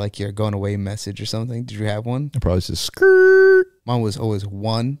was your like your going away message or something? Did you have one? It probably says skirt. Mine was always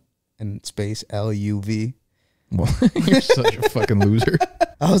 1 and space LUV. Well, you're such a fucking loser.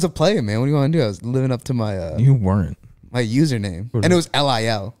 I was a player, man. What do you want to do? I was living up to my you weren't. My username. And it was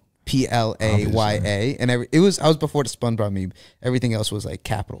LIL. PLAYA, and I was before the SpongeBob meme. Everything else was like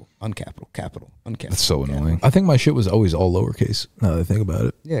capital, uncapital, capital, uncapital. That's so annoying. I think my shit was always all lowercase. Now that I think about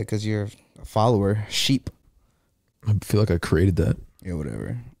it. Yeah, because you're a follower, sheep. I feel like I created that. Yeah,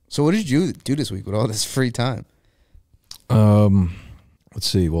 whatever. So what did you do this week with all this free time? Let's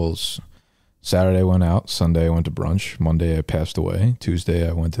see. Well, Saturday I went out. Sunday I went to brunch. Monday I passed away. Tuesday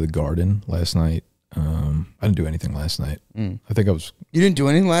I went to the garden. Last night. I didn't do anything last night. I think I was. You didn't do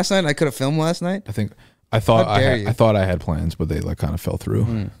anything last night? I could have filmed last night. I thought I had plans, but they like kind of fell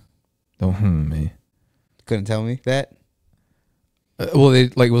through. Don't me. Couldn't tell me that. Well, they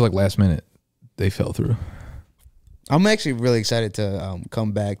like it was like last minute. They fell through. I'm actually really excited to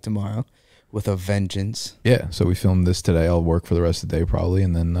come back tomorrow with a vengeance. Yeah. So we filmed this today. I'll work for the rest of the day probably,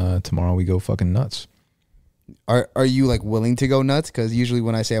 and then tomorrow we go fucking nuts. Are you like willing to go nuts? Because usually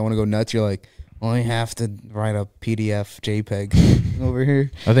when I say I want to go nuts, you're like, only have to write a PDF JPEG over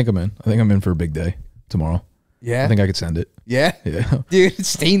here. I think I'm in. I think I'm in for a big day tomorrow. Yeah? I think I could send it. Yeah? Yeah. Dude,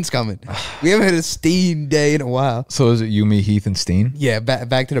 Steen's coming. We haven't had a Steen day in a while. So is it you, me, Heath, and Steen? Yeah,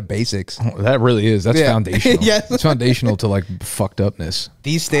 back to the basics. Oh, that really is. That's foundational. Yes. It's foundational to like fucked upness.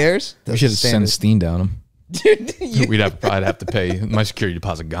 These stairs? We should send Steen down them. Dude, I'd have to pay my security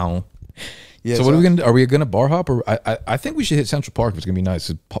deposit gone. Yeah, so what are we gonna? Are we gonna bar hop or I think we should hit Central Park if it's gonna be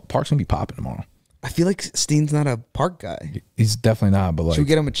nice. Park's gonna be popping tomorrow. I feel like Steen's not a park guy. He's definitely not. But like, should we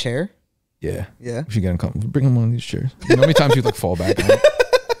get him a chair? Yeah, yeah. We should get him. Bring him one of these chairs. You know how many times you like fall back on it?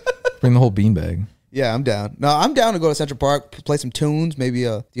 Bring the whole beanbag. Yeah, I'm down. No, I'm down to go to Central Park, play some tunes. Maybe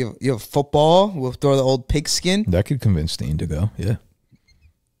you have football. We'll throw the old pigskin. That could convince Steen to go. Yeah.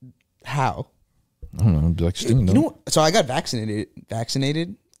 How? I don't know. It'd be like stinging. You know what? So I got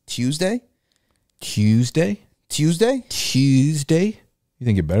vaccinated Tuesday. Tuesday. You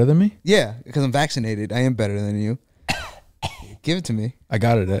think you're better than me? Yeah, because I'm vaccinated. I am better than you. Give it to me. I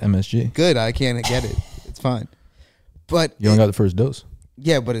got it at MSG. Good. I can't get it. It's fine. But you only got the first dose.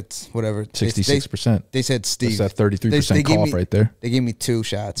 Yeah, but it's whatever. 66%. They said Steve. That's that 33% cough right there. They gave me 2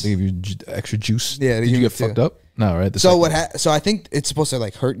 shots. They gave you extra juice. Yeah. Did you get fucked up? No, right? So so I think it's supposed to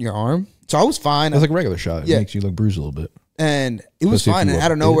like hurt your arm. So I was fine. It's like a regular shot. It makes you look bruised a little bit. And it was fine. And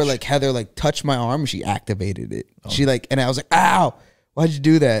out of nowhere, like Heather like touched my arm and she activated it. She like, and I was like, ow, why'd you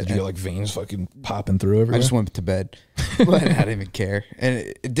do that? Did you get like veins fucking popping through everywhere? I just went to bed. But I didn't even care. And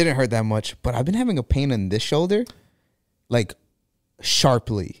it didn't hurt that much. But I've been having a pain in this shoulder, like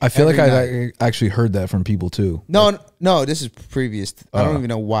sharply. I feel like I actually heard that from people too. No, this is previous. I don't even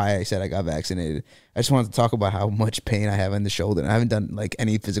know why I said I got vaccinated. I just wanted to talk about how much pain I have in the shoulder. And I haven't done like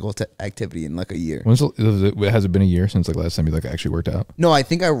any physical activity in like a year. Has it been a year since like last time you like actually worked out? No, I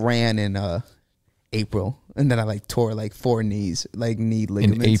think I ran in April, and then I like tore like 4 knee ligaments.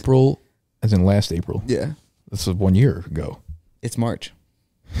 In April, as in last April. Yeah, that's 1 year ago. It's March.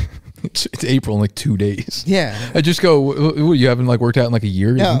 It's April in like 2 days. Yeah. I just go, what, you haven't like worked out in like a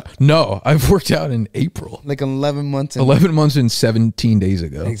year? No, I've worked out in April. Like 11 months. 11 months and 17 days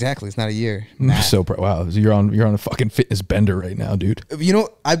ago. Exactly. It's not a year. I'm so proud. Wow. You're on a fucking fitness bender right now, dude. You know,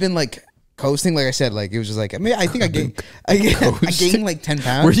 I've been like coasting. Like I said, like it was just like, I mean, I think I gained like 10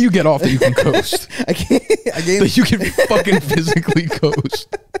 pounds. Where do you get off that you can coast? I gained that you can fucking physically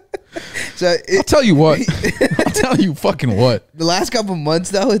coast. So I'll tell you what. I'll tell you fucking what. The last couple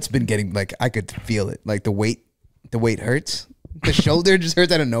months though, it's been getting like I could feel it. Like the weight hurts. The shoulder just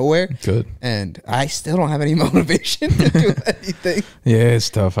hurts out of nowhere. Good. And I still don't have any motivation to do anything. Yeah, it's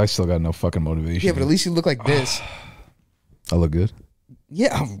tough. I still got no fucking motivation. Yeah, but at least you look like this. I look good.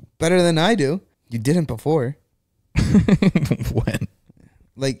 Yeah, better than I do. You didn't before. When?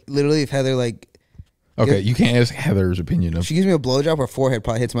 Like literally, if Heather like. Okay, you can't ask Heather's opinion of. She gives me a blowjob. Her forehead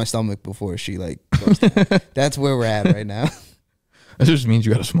probably hits my stomach before she like. That's where we're at right now. That just means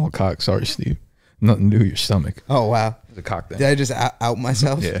you got a small cock. Sorry, Steve. Nothing to do with your stomach. Oh wow, it's a cock thing. Did I just out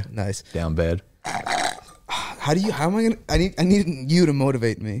myself? Yeah, nice. Down bad. How am I gonna? I need you to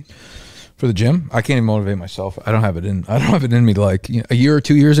motivate me. For the gym, I can't even motivate myself. I don't have it in. I don't have it in me. Like a year or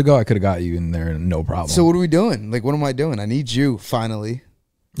 2 years ago, I could have got you in there and no problem. So what are we doing? Like, what am I doing? I need you finally.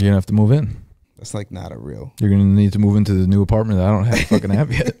 You're gonna have to move in. That's like not a real. You're gonna need to move into the new apartment that I don't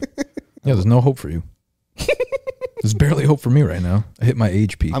have yet. Yeah, there's no hope for you. There's barely hope for me right now. I hit my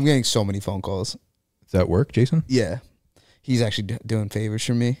age peak. I'm getting so many phone calls. Does that work, Jason? Yeah, he's actually doing favors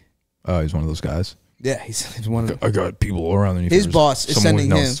for me. Oh, he's one of those guys. Yeah, he's one of. I got people all around. His boss is sending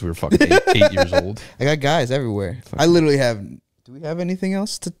him. We were fucking 8 years old. I got guys everywhere. I literally have. Do we have anything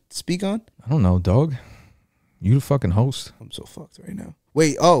else to speak on? I don't know, dog. You the fucking host. I'm so fucked right now.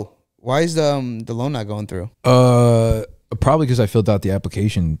 Wait. Oh. Why is the loan not going through? Probably because I filled out the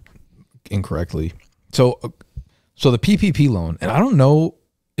application incorrectly. So the PPP loan, and I don't know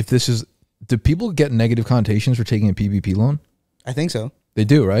if this is. Do people get negative connotations for taking a PPP loan? I think so. They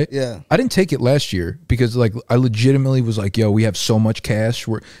do, right? Yeah. I didn't take it last year because like I legitimately was like, yo, we have so much cash.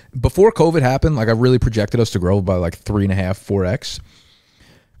 Before COVID happened, like I really projected us to grow by like 3.5, 4x.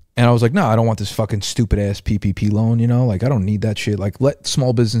 And I was like, no, I don't want this fucking stupid ass PPP loan, you know? Like, I don't need that shit. Like, let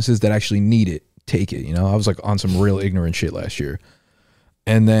small businesses that actually need it take it, you know? I was like on some real ignorant shit last year.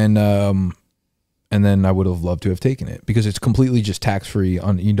 And then I would have loved to have taken it because it's completely just tax-free.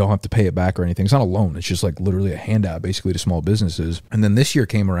 You don't have to pay it back or anything. It's not a loan. It's just like literally a handout basically to small businesses. And then this year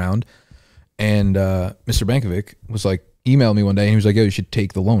came around and Mr. Bankovic was like, emailed me one day and he was like, yo, you should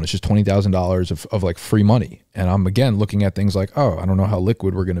take the loan. It's just $20,000 of like free money. And I'm again looking at things like, oh, I don't know how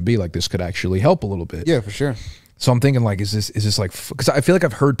liquid we're going to be. Like this could actually help a little bit. Yeah, for sure. So I'm thinking like, is this like, because I feel like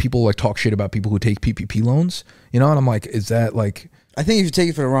I've heard people like talk shit about people who take PPP loans, you know? And I'm like, is that like, I think if you take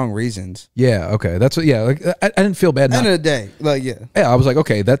it for the wrong reasons. Yeah, okay. That's what, yeah, like I didn't feel bad. End of the day, like, yeah. Yeah, I was like,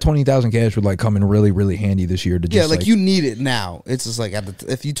 okay, that 20,000 cash would like come in really, really handy this year to just like you need it now. It's just like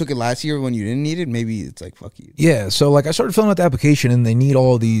if you took it last year when you didn't need it, maybe it's like fuck you. Yeah, so like I started filling out the application and they need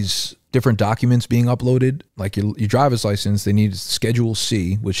all these different documents being uploaded, like your driver's license. They need Schedule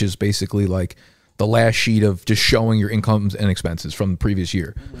C, which is basically like the last sheet of just showing your incomes and expenses from the previous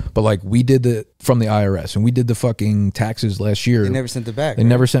year. But like we did from the IRS and we did the fucking taxes last year. They never sent it back. They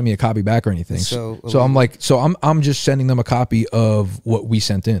never sent me a copy back or anything. So I'm like, I'm just sending them a copy of what we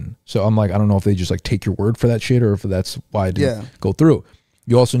sent in. So I'm like, I don't know if they just like take your word for that shit or if that's why it didn't go through.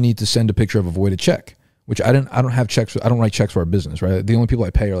 You also need to send a picture of a voided check, which I don't have checks. I don't write checks for our business, right? The only people I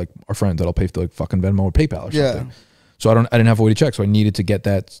pay are like our friends that I'll pay for like fucking Venmo or PayPal or something. So I didn't have voided checks. So I needed to get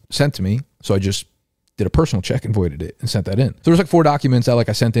that sent to me. So I just did a personal check and voided it and sent that in. So there was like 4 documents that like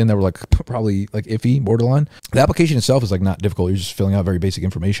I sent in that were like probably like iffy, borderline. The application itself is like not difficult. You're just filling out very basic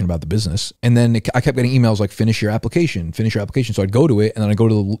information about the business. And then I kept getting emails like finish your application, finish your application. So I'd go to it and then I go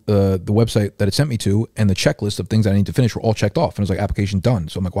to the website that it sent me to, and the checklist of things I need to finish were all checked off. And it was like application done.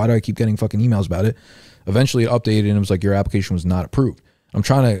 So I'm like, why do I keep getting fucking emails about it? Eventually it updated and it was like your application was not approved. I'm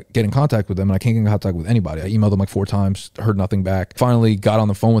trying to get in contact with them and I can't get in contact with anybody. I emailed them like 4 times, heard nothing back. Finally got on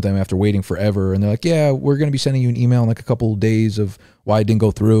the phone with them after waiting forever. And they're like, yeah, we're going to be sending you an email in like a couple of days of why it didn't go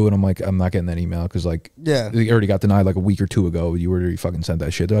through. And I'm like, I'm not getting that email because like, yeah, they already got denied like a week or 2 ago. You already fucking sent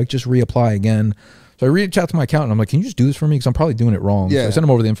that shit. They're like, just reapply again. So I reached out to my accountant. I'm like, can you just do this for me? Because I'm probably doing it wrong. Yeah. So I sent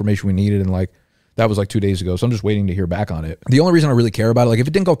them over the information we needed, and like, that was like 2 days ago. So I'm just waiting to hear back on it. The only reason I really care about it, like if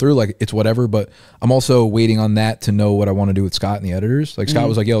it didn't go through, like it's whatever, but I'm also waiting on that to know what I want to do with Scott and the editors. Like Scott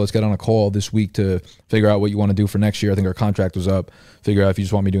was like, yo, let's get on a call this week to figure out what you want to do for next year. I think our contract was up. Figure out if you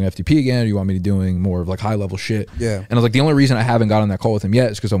just want me doing FTP again or you want me doing more of like high level shit. Yeah. And I was like, the only reason I haven't got on that call with him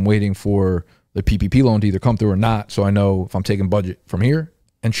yet is because I'm waiting for the PPP loan to either come through or not. So I know if I'm taking budget from here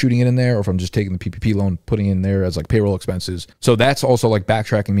and shooting it in there, or if I'm just taking the PPP loan, putting it in there as like payroll expenses. So that's also like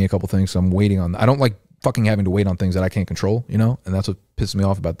backtracking me a couple things. So I'm waiting on, I don't like fucking having to wait on things that I can't control, you know? And that's what pisses me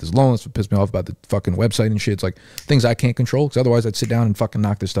off about this loan. That's what pissed me off about the fucking website and shit. It's like things I can't control, because otherwise I'd sit down and fucking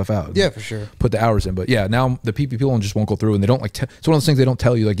knock this stuff out. Yeah, for sure. Put the hours in. But yeah, now the PPP loan just won't go through, and they don't like, it's one of those things they don't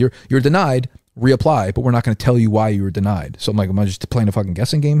tell you, like you're denied, reapply, but we're not going to tell you why you were denied. So I'm like, am I just playing a fucking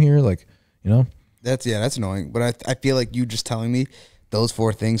guessing game here? Like, you know? That's annoying. But I feel like you just telling me those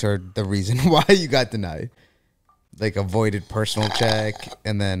 4 things are the reason why you got denied. Like avoided personal check,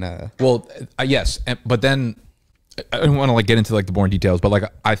 and then well, yes, but then I don't want to like get into like the boring details, but like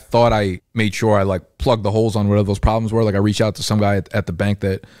I thought I made sure I like plugged the holes on whatever those problems were. Like I reached out to some guy at the bank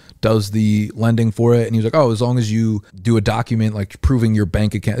that does the lending for it, and he was like, oh, as long as you do a document like proving your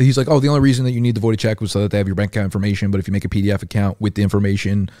bank account. He's like, oh, the only reason that you need the voided check was so that they have your bank account information, but if you make a PDF account with the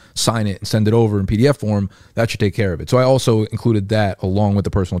information, sign it and send it over in PDF form, that should take care of it. So I also included that along with the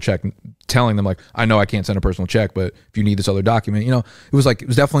personal check, telling them like, I know I can't send a personal check, but if you need this other document, you know, it was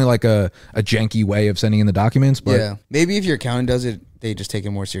definitely like a janky way of sending in the documents. But yeah, maybe if your accountant does it, they just take it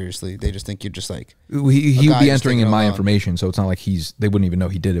more seriously. They just think you're just like, he would be entering in my information, so it's not like they wouldn't even know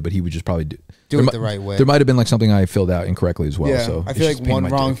he did it, but he would just probably do it the right way. There might have been like something I filled out incorrectly as well. Yeah, so I feel like one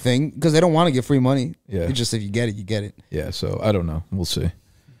wrong thing, because they don't want to get free money. Yeah, it's just if you get it, you get it. Yeah, so I don't know. We'll see.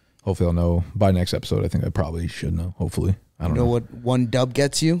 Hopefully I'll know by next episode. I think I probably should know. Hopefully. I don't know. What 1 dub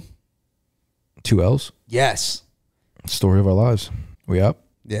gets you? 2 L's? Yes. Story of our lives. We up?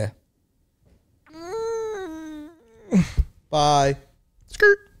 Yeah. Bye.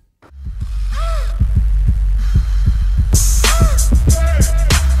 Skirt.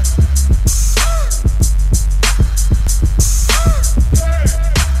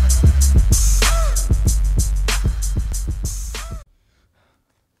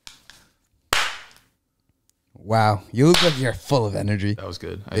 Wow, you look like you're full of energy. That was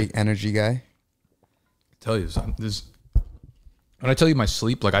good. Big energy guy. Tell you something. When I tell you my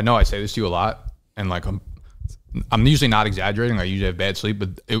sleep, like I know I say this to you a lot, and like I'm usually not exaggerating. I usually have bad sleep,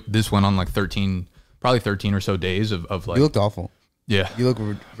 but this went on like 13, probably 13 or so days of like. You looked awful. Yeah. You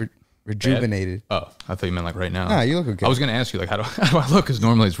look rejuvenated. Bad? Oh, I thought you meant like right now. Nah, you look okay. I was gonna ask you like how do I look? Because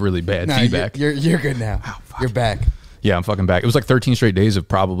normally it's really bad feedback. You're good now. Oh, you're back. Yeah, I'm fucking back. It was like 13 straight days of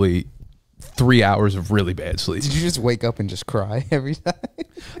probably 3 hours of really bad sleep. Did you just wake up and just cry every time?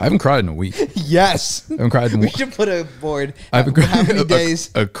 I haven't cried in a week. Yes. I haven't cried in We should put a board. How many days?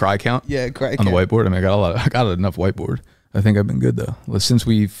 A cry count? Yeah, cry on the whiteboard. I mean, I got enough whiteboard. I think I've been good though. Well, since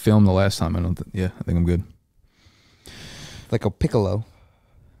we filmed the last time, I think I'm good. Like a piccolo.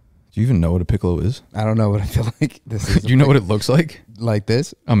 Do you even know what a piccolo is? I don't know what I feel like. This is. Do you know what it looks like? Like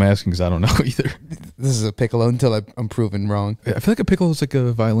this? I'm asking because I don't know either. This is a piccolo until I'm proven wrong. I feel like a piccolo is like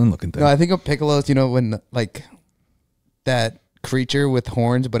a violin looking thing. No, I think a piccolo is, when like that creature with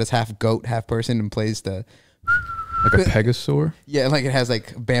horns, but it's half goat, half person, and plays the like a pegasaur. Yeah, like it has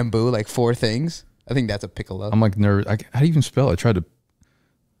like bamboo, like 4 things. I think that's a piccolo. I'm like nerd. How do you even spell it? I tried to.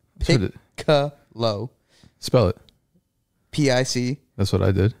 Piccolo. Spell it. P-I-C. That's what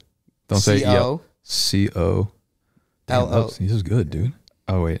I did. Don't say C-O. C-O. L-O. This is good, dude.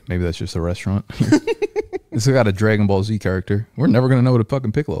 Oh, wait. Maybe that's just a restaurant. This has got a Dragon Ball Z character. We're never going to know what a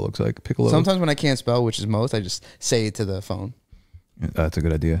fucking piccolo looks like. Piccolo. Sometimes when I can't spell, which is most, I just say it to the phone. Yeah, that's a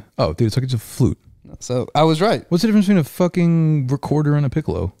good idea. Oh, dude, it's like it's a flute. So I was right. What's the difference between a fucking recorder and a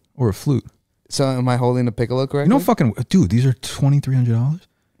piccolo? Or a flute? So am I holding a piccolo correctly? You know fucking... Dude, these are $2,300. You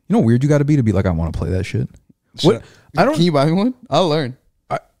know how weird you got to be like, I want to play that shit? What? Can you buy me one? I'll learn.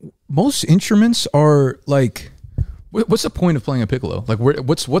 Most instruments are like What's the point of playing a piccolo? Like,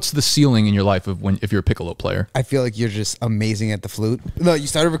 what's the ceiling in your life of if you're a piccolo player? I feel like you're just amazing at the flute. No, you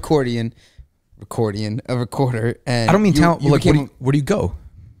started a recorder, and I don't mean talent. Like, where do you go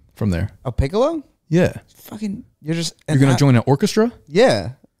from there? A piccolo? Yeah, fucking. You're gonna join an orchestra?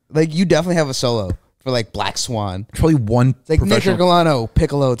 Yeah, like you definitely have a solo for like Black Swan. There's probably one. It's like Nick Galano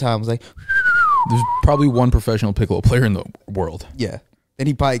piccolo Tom's like. There's probably one professional piccolo player in the world. Yeah, and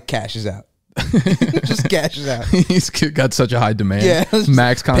he probably cashes out. Just cashes out. He's got such a high demand. Yeah,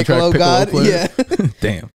 max contract piccolo god. player. Yeah, damn.